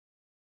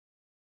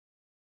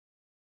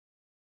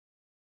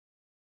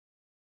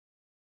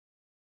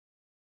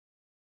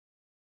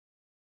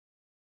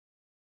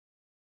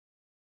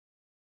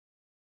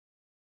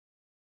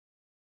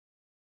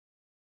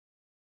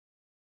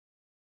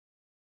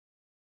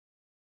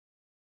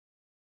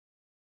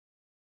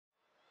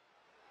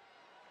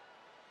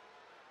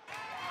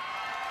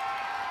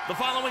The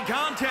following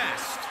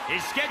contest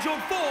is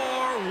scheduled for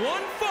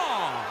one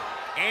fall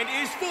and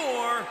is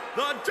for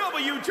the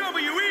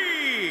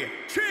WWE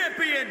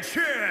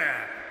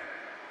Championship.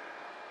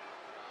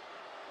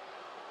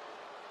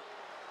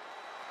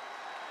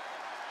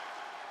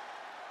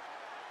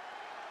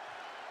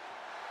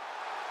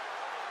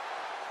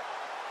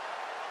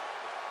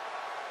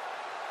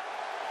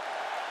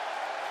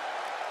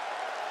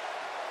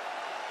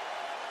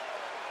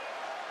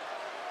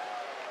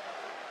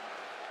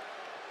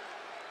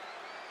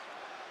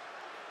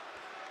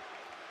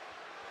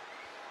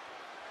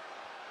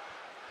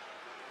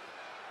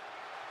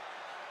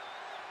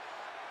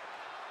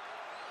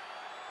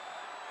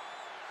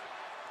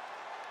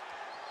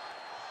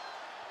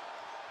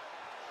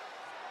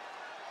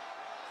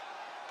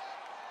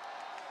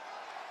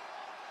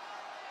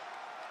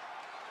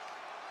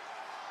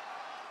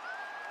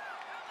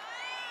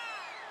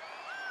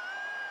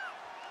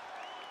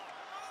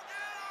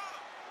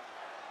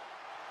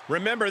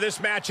 Remember, this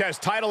match has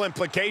title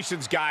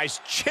implications, guys.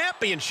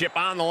 Championship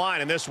on the line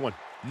in this one.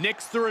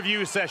 Nix the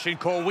review session,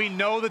 Cole. We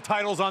know the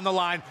title's on the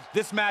line.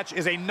 This match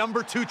is a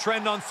 #2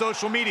 trend on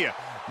social media.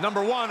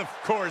 #1,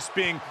 of course,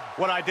 being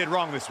what I did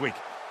wrong this week.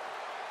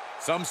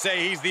 Some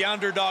say he's the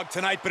underdog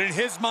tonight, but in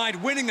his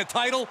mind, winning the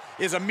title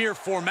is a mere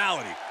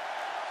formality.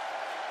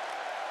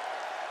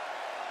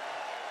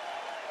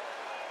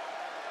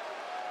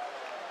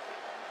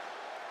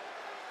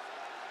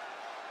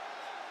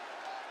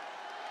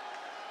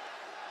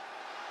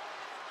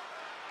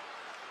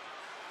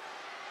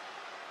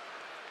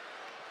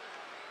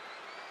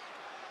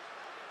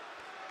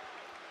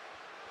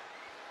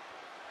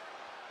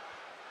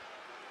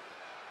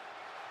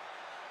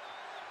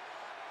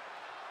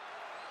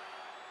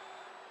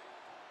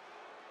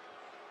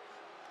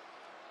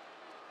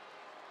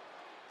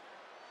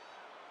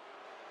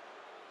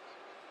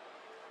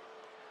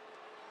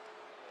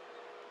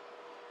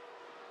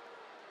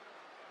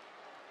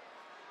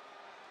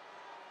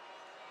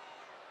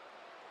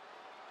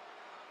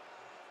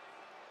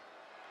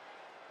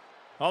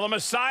 Well, the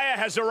Messiah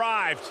has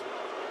arrived.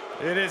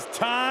 It is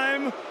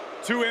time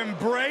to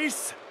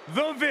embrace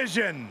the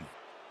vision.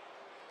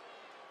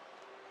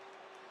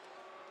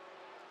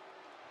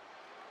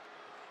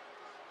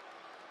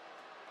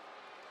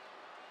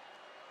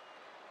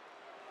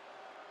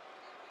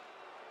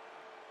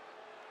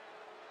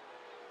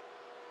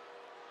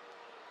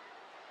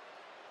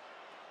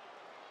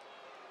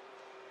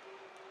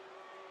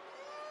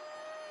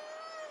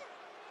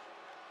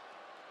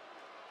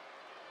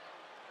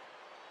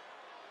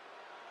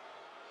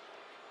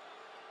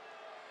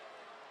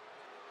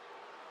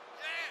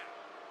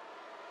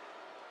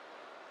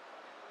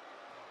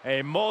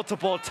 A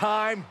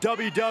multiple-time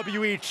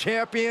WWE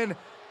champion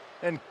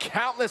and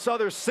countless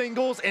other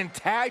singles and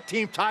tag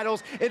team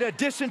titles in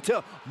addition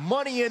to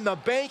Money in the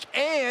Bank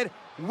and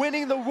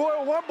winning the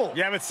Royal Rumble.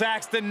 Yeah, but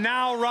Saxton,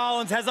 now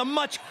Rollins has a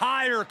much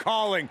higher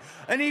calling,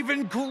 an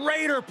even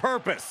greater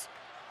purpose.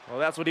 Well,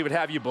 that's what he would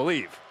have you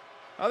believe.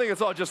 I think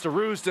it's all just a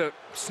ruse to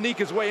sneak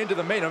his way into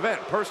the main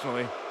event,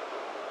 personally.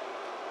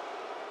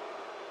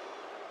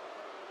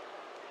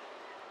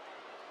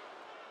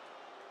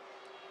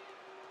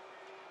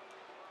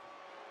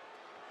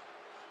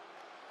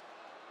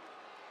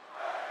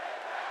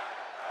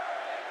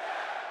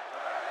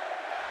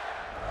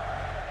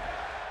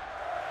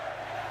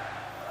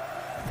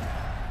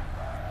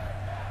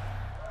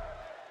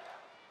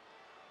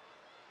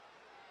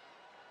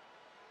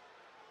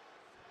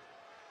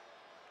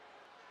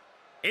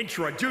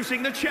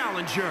 Introducing the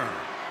challenger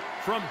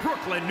from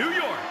Brooklyn, New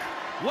York,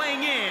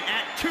 weighing in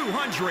at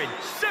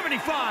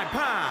 275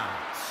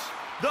 pounds,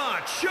 the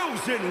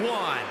Chosen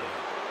One.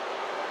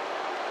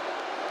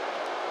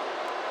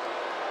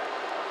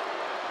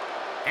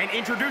 And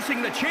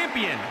introducing the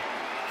champion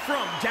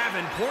from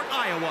Davenport,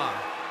 Iowa,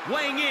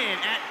 weighing in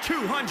at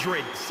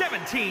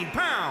 217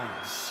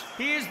 pounds,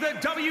 he is the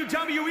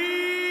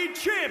WWE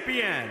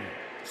Champion,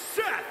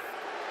 Seth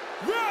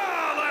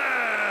Rollins.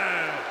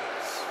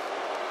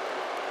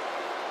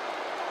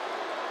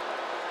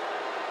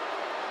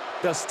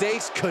 The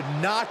stakes could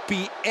not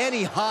be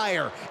any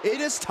higher. It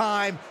is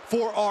time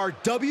for our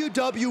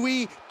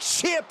WWE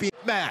Champion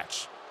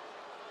match.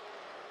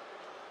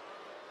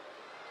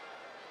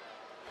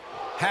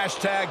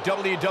 Hashtag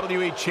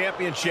WWE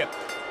Championship.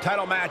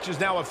 Title match is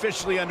now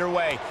officially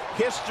underway.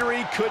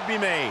 History could be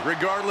made.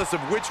 Regardless of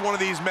which one of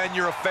these men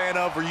you're a fan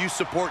of or you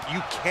support,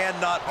 you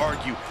cannot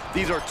argue.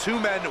 These are two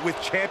men with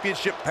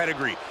championship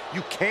pedigree.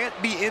 You can't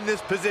be in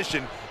this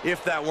position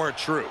if that weren't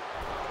true.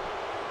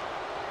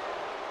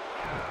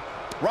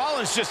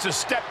 Rollins just a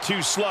step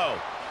too slow.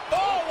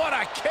 Oh, what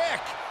a kick!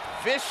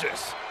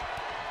 Vicious.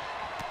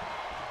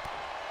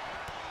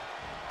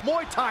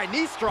 Muay Thai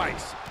knee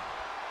strikes.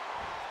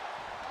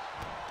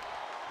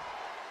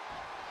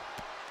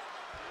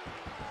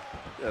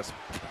 Just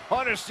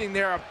punishing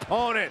their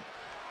opponent.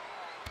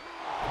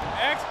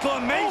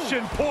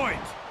 Exclamation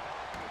point!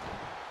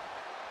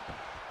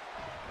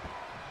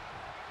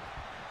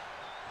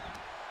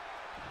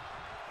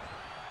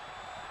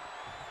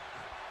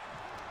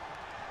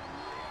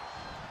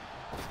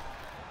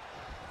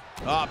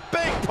 A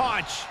big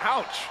punch.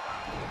 Ouch.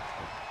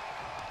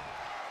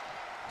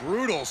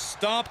 Brutal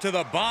stomp to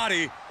the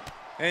body.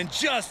 And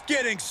just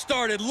getting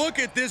started. Look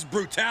at this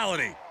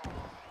brutality.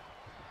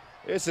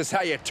 This is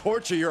how you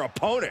torture your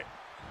opponent.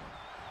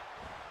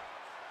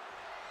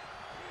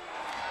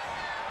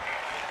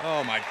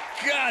 Oh my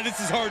God, this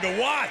is hard to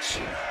watch.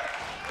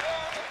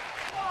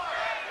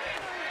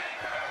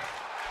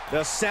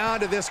 The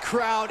sound of this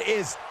crowd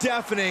is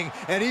deafening,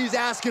 and he's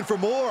asking for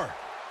more.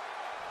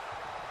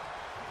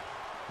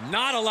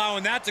 Not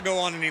allowing that to go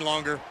on any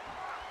longer.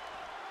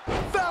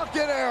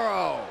 Falcon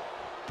Arrow.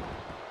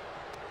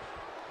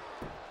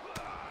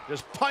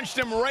 Just punched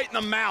him right in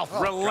the mouth.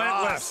 Oh,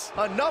 relentless.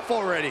 God. Enough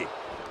already.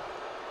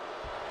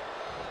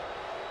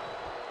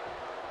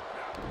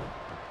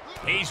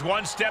 He's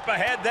one step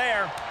ahead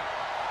there.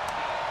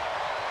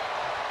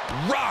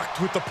 Rocked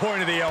with the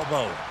point of the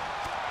elbow.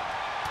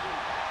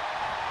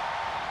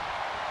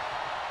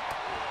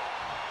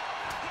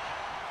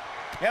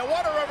 And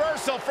what a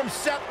reversal from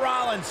Seth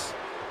Rollins.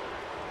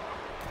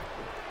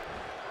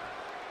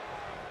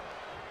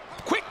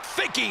 Quick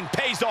thinking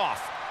pays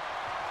off.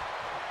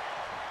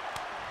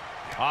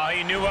 Oh,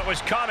 he knew what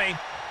was coming.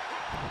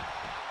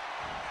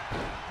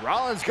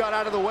 Rollins got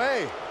out of the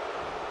way.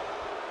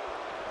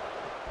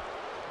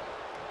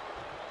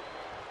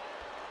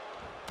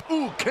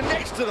 Ooh,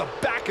 connects to the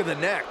back of the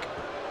neck.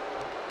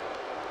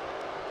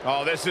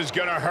 Oh, this is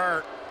gonna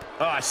hurt.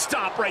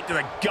 Stop right to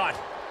the gut.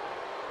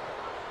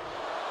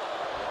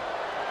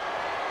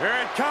 Here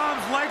it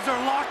comes, legs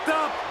are locked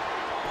up.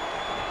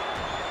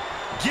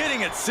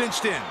 Getting it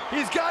cinched in.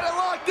 He's got it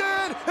locked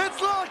in.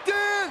 It's locked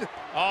in.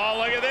 Oh,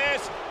 look at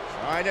this.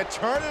 Trying to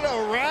turn it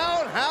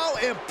around. How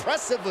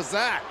impressive was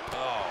that?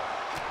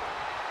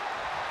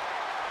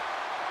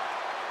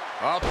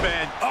 Up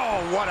and,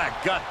 oh, what a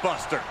gut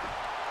buster.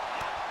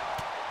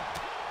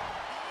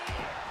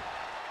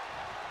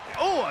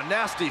 Oh, a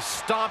nasty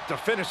stomp to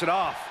finish it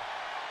off.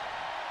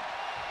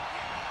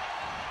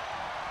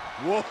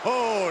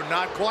 Whoa,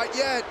 not quite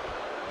yet.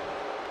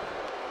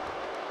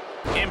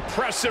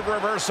 Impressive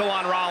reversal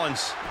on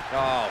Rollins.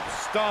 Oh,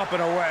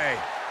 stomping away.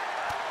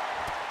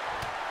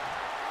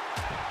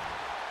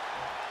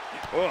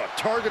 Oh,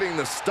 targeting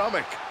the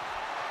stomach.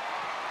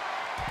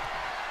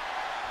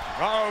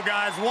 Uh-oh,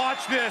 guys,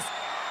 watch this.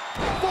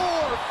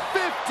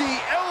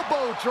 450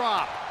 elbow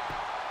drop.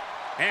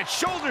 And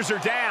shoulders are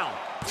down.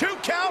 2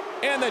 count,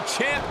 and the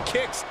champ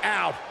kicks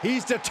out.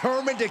 He's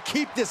determined to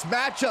keep this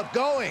matchup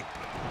going.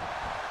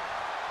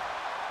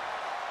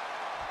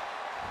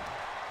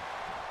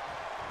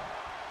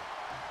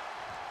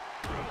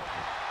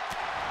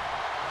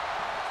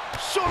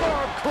 Short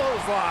arm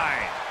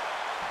clothesline.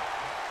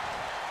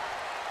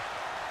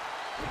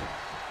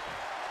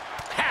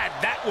 Had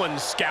that one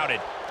scouted.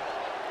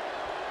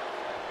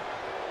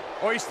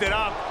 Hoisted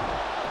up.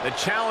 The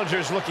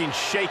challenger's looking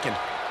shaken.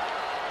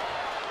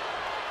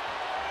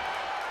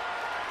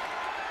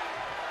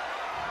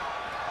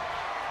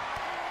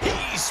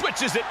 He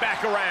switches it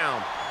back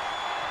around.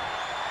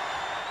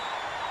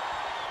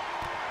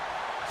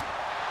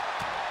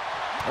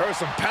 There was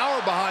some power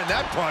behind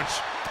that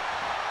punch.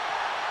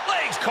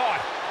 Legs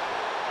caught.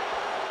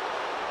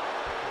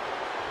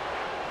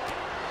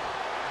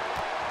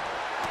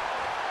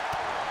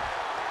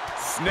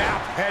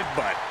 Snap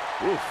headbutt.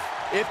 Oof.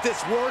 If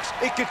this works,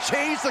 it could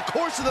change the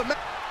course of the match.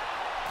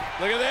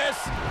 Look at this.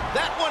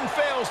 That one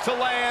fails to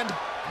land.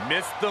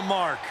 Missed the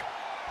mark.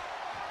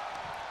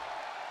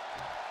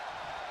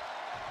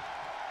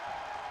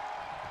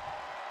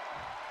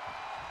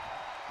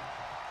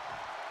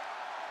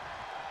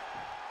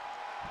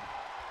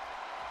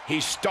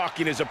 He's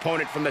stalking his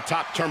opponent from the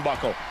top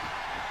turnbuckle.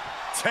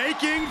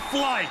 Taking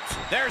flight.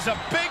 There's a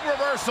big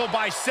reversal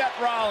by Seth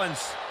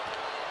Rollins.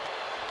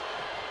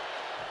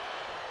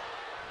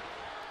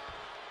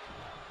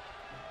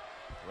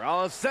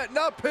 Rollins setting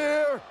up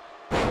here.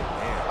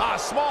 A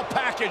small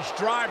package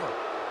driver.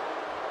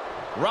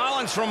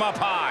 Rollins from up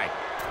high.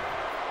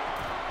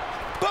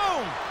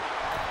 Boom!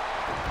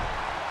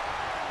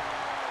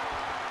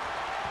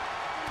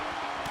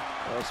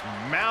 Just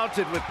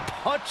mounted with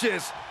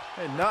punches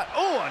and not,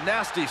 oh, a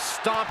nasty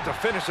stomp to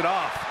finish it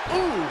off.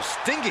 Ooh,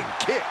 stinging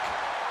kick.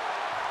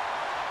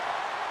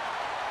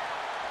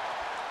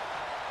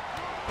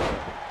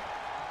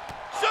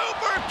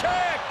 Super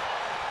kick!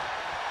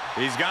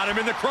 He's got him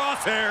in the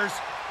crosshairs.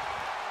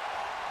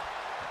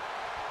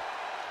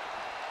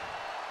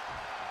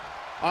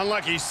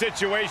 Unlucky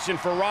situation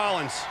for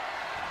Rollins.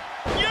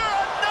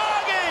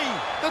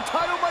 The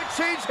title might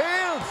change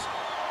hands.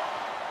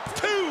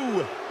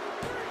 2.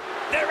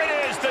 There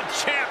it is. The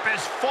champ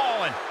has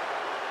fallen.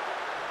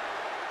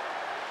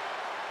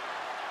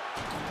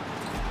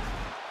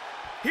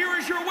 Here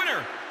is your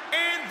winner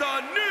and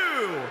the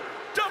new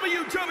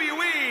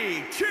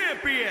WWE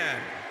Champion,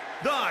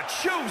 the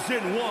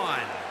Chosen One.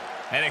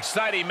 An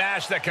exciting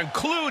match that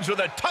concludes with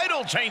a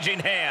title changing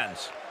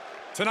hands.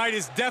 Tonight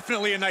is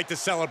definitely a night to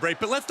celebrate,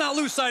 but let's not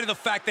lose sight of the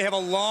fact they have a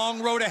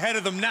long road ahead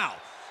of them now.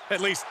 At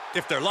least,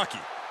 if they're lucky.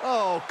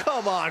 Oh,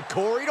 come on,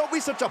 Corey. Don't be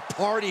such a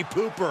party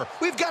pooper.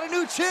 We've got a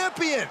new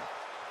champion.